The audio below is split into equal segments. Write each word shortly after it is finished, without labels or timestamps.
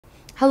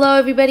Hello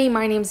everybody,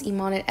 my name is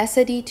Iman at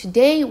SID.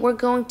 Today we're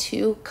going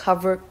to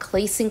cover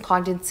Claisen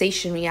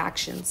condensation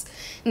reactions.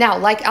 Now,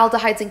 like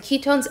aldehydes and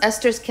ketones,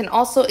 esters can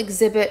also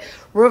exhibit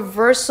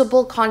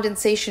reversible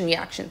condensation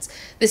reactions.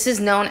 This is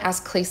known as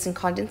Claisen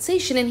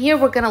condensation, and here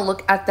we're going to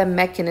look at the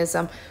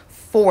mechanism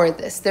for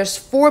this. There's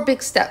 4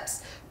 big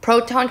steps: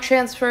 proton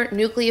transfer,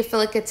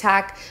 nucleophilic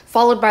attack,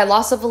 followed by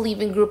loss of a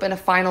leaving group, and a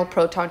final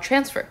proton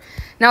transfer.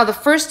 Now, the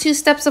first 2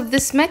 steps of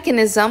this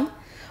mechanism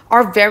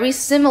are very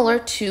similar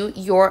to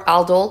your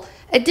aldol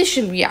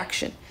addition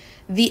reaction.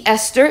 The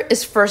ester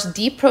is first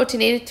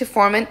deprotonated to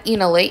form an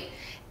enolate,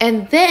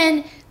 and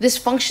then this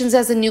functions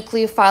as a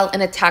nucleophile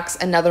and attacks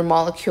another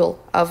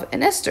molecule of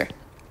an ester,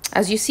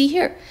 as you see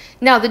here.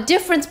 Now, the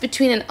difference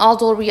between an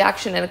aldol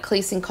reaction and a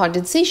Claisen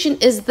condensation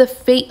is the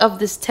fate of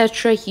this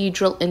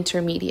tetrahedral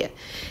intermediate.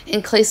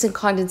 In Claisen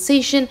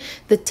condensation,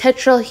 the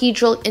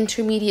tetrahedral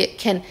intermediate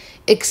can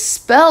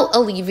expel a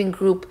leaving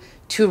group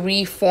to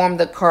reform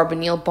the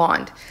carbonyl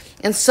bond.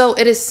 And so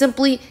it is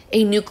simply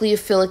a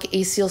nucleophilic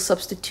acyl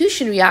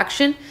substitution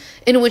reaction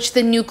in which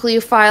the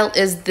nucleophile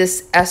is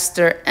this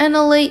ester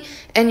enolate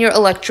and your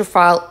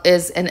electrophile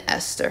is an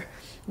ester.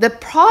 The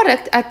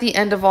product at the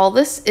end of all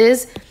this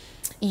is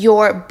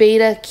your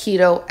beta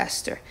keto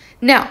ester.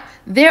 Now,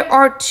 there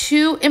are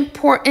 2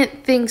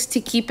 important things to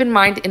keep in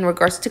mind in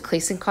regards to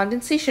Claisen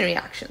condensation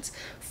reactions.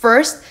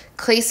 First,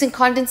 Claisen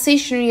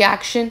condensation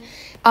reaction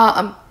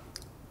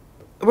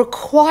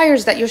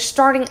requires that your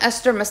starting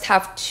ester must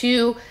have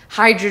 2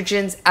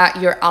 hydrogens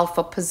at your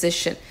alpha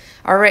position.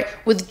 All right,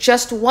 with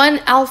just 1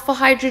 alpha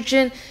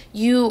hydrogen,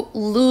 you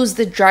lose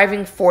the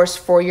driving force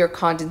for your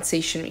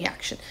condensation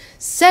reaction.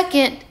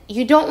 Second,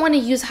 you don't want to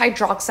use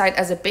hydroxide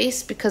as a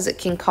base because it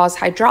can cause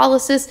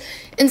hydrolysis.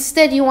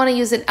 Instead, you want to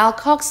use an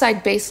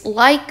alkoxide base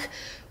like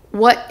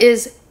what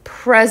is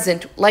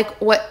present, like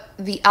what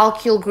the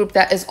alkyl group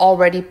that is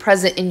already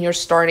present in your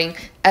starting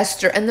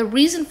ester. And the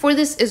reason for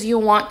this is you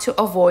want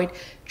to avoid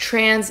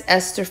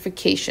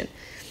transesterification.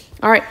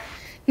 All right.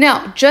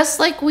 Now, just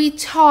like we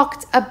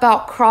talked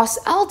about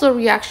cross-aldol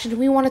reaction,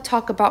 we want to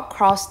talk about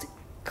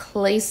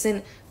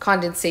cross-Claisen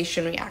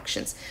condensation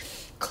reactions.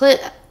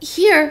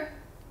 Here,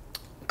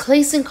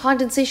 Claisen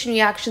condensation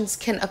reactions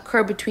can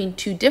occur between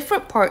 2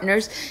 different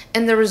partners,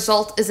 and the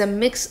result is a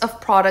mix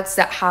of products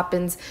that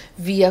happens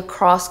via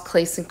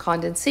cross-Claisen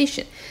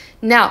condensation.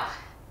 Now,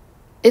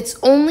 it's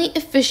only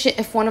efficient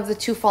if one of the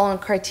 2 following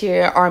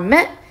criteria are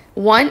met.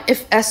 1,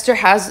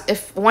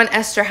 if one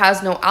ester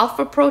has no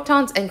alpha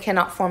protons and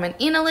cannot form an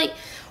enolate,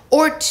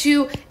 or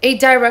 2, a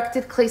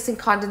directed Claisen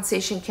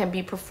condensation can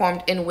be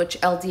performed in which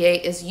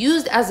LDA is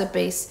used as a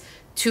base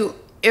to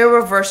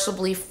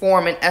irreversibly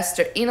form an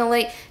ester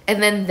enolate,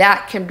 and then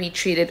that can be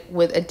treated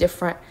with a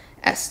different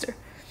ester.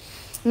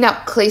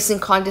 Now, Claisen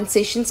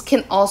condensations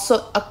can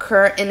also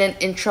occur in an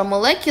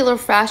intramolecular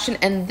fashion,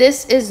 and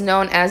this is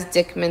known as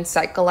Dickman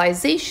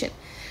Cyclization.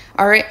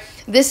 All right,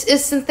 this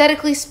is,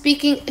 synthetically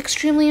speaking,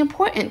 extremely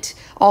important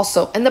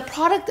also, and the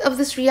product of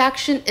this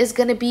reaction is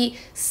going to be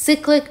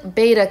cyclic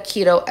beta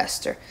keto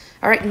ester.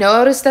 All right,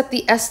 notice that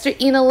the ester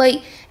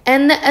enolate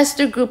and the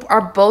ester group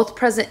are both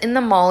present in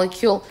the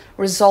molecule,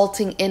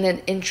 resulting in an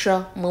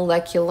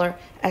intramolecular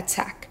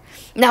attack.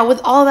 Now,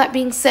 with all that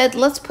being said,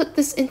 let's put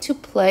this into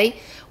play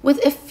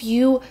with a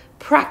few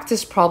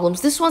practice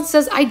problems. This one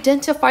says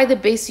identify the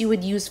base you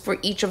would use for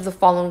each of the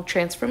following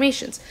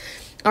transformations.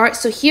 All right,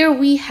 so here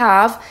we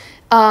have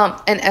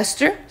an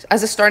ester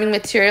as a starting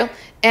material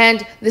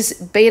and this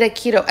beta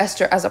keto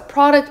ester as a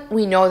product.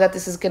 We know that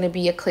this is going to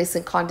be a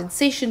Claisen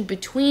condensation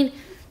between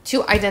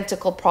 2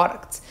 identical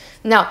products.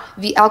 Now,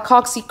 the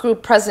alkoxy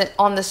group present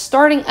on the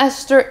starting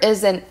ester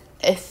is an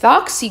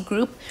ethoxy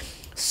group.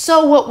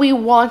 So what we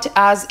want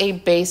as a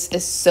base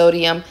is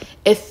sodium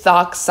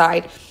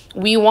ethoxide.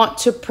 We want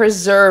to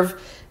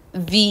preserve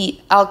the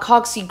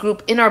alkoxy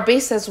group in our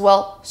base as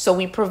well, so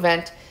we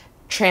prevent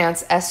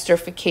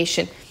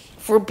transesterification.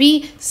 For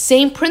B,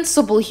 same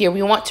principle here.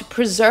 We want to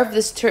preserve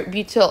this tert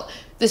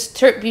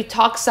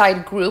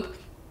butoxide group.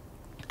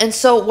 And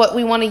so what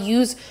we want to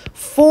use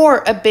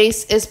for a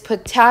base is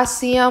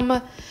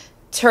potassium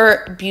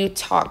tert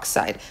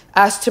butoxide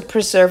as to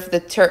preserve the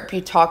tert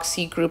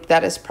butoxy group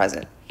that is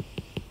present.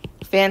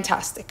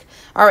 Fantastic.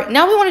 All right,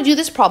 now we want to do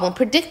this problem.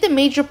 Predict the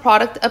major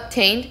product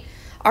obtained,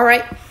 all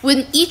right,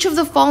 when each of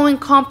the following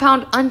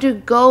compound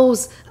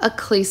undergoes a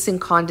Claisen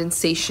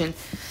condensation,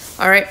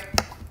 all right,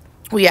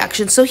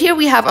 reaction. So here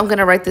we have, I'm going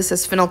to write this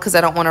as phenyl because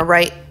I don't want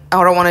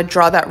to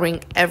draw that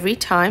ring every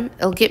time.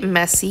 It'll get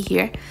messy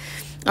here.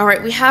 All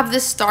right, we have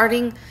this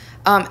starting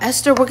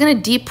ester. We're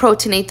going to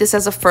deprotonate this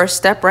as a first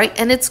step, right?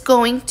 And it's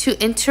going to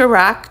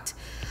interact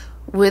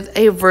with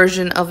a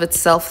version of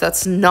itself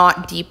that's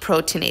not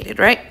deprotonated,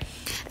 right?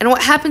 And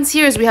what happens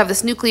here is we have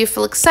this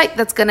nucleophilic site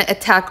that's going to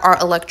attack our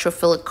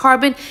electrophilic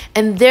carbon,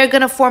 and they're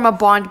going to form a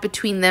bond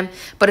between them.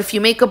 But if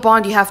you make a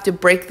bond, you have to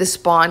break this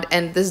bond,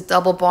 and this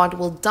double bond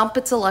will dump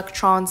its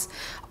electrons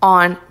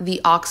on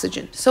the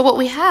oxygen. So what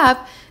we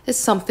have is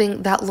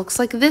something that looks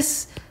like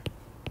this.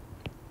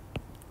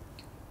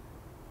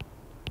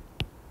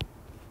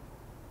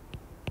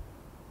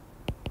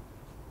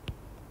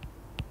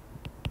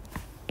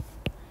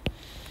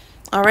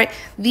 All right,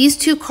 these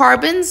two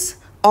carbons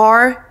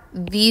are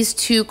these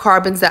two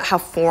carbons that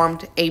have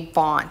formed a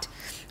bond.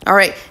 All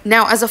right,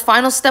 now as a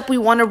final step, we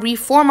want to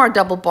reform our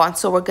double bond.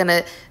 So we're going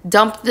to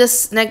dump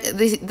this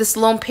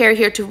lone pair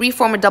here to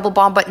reform a double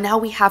bond, but now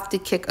we have to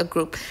kick a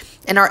group.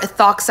 And our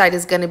ethoxide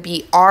is going to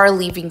be our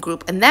leaving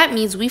group. And that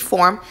means we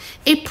form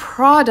a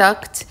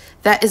product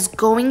that is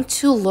going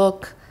to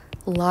look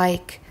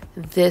like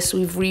this.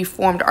 We've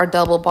reformed our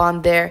double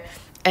bond there,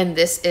 and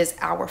this is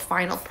our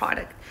final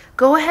product.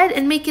 Go ahead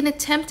and make an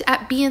attempt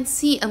at B and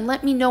C and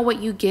let me know what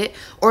you get,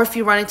 or if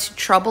you run into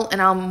trouble, and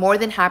I'm more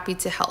than happy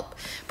to help.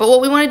 But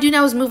what we want to do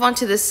now is move on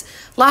to this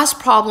last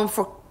problem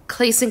for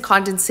Claisen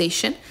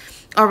condensation.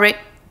 All right,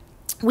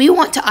 we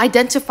want to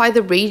identify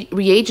the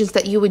reagents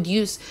that you would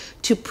use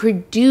to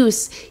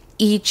produce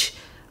each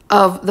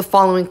of the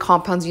following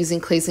compounds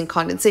using Claisen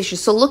condensation.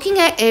 So looking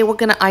at A, we're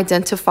going to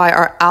identify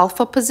our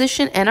alpha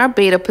position and our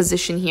beta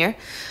position here.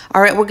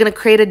 All right, we're going to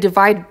create a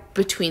divide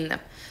between them.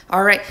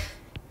 All right,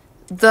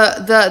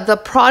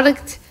 the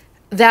product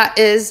that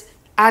is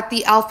at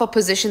the alpha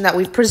position that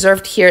we've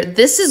preserved here,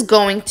 this is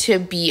going to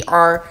be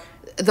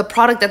the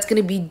product that's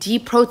going to be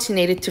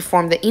deprotonated to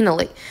form the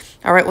enolate.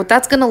 All right, what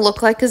that's going to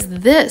look like is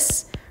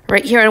this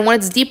right here. And when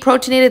it's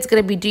deprotonated, it's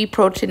going to be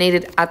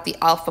deprotonated at the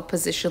alpha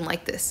position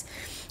like this.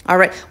 All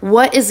right,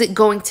 what is it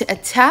going to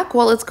attack?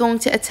 Well, it's going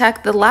to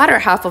attack the latter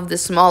half of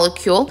this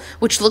molecule,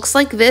 which looks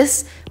like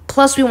this.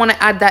 Plus, we want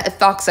to add that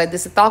ethoxide.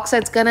 This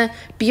ethoxide is going to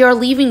be our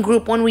leaving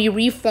group when we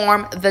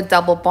reform the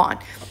double bond.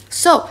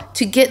 So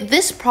to get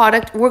this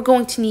product, we're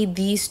going to need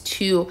these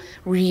two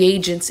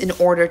reagents in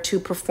order to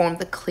perform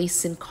the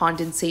Claisen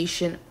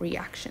condensation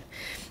reaction.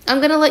 I'm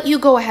going to let you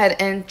go ahead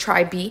and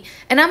try B,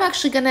 and I'm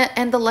actually going to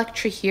end the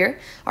lecture here.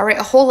 All right,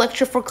 a whole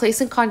lecture for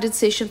Claisen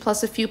condensation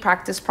plus a few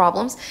practice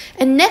problems.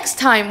 And next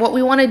time, what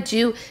we want to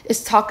do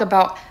is talk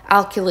about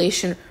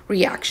alkylation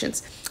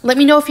reactions. Let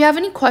me know if you have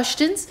any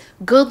questions.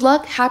 Good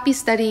luck, happy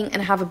studying,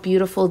 and have a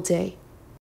beautiful day.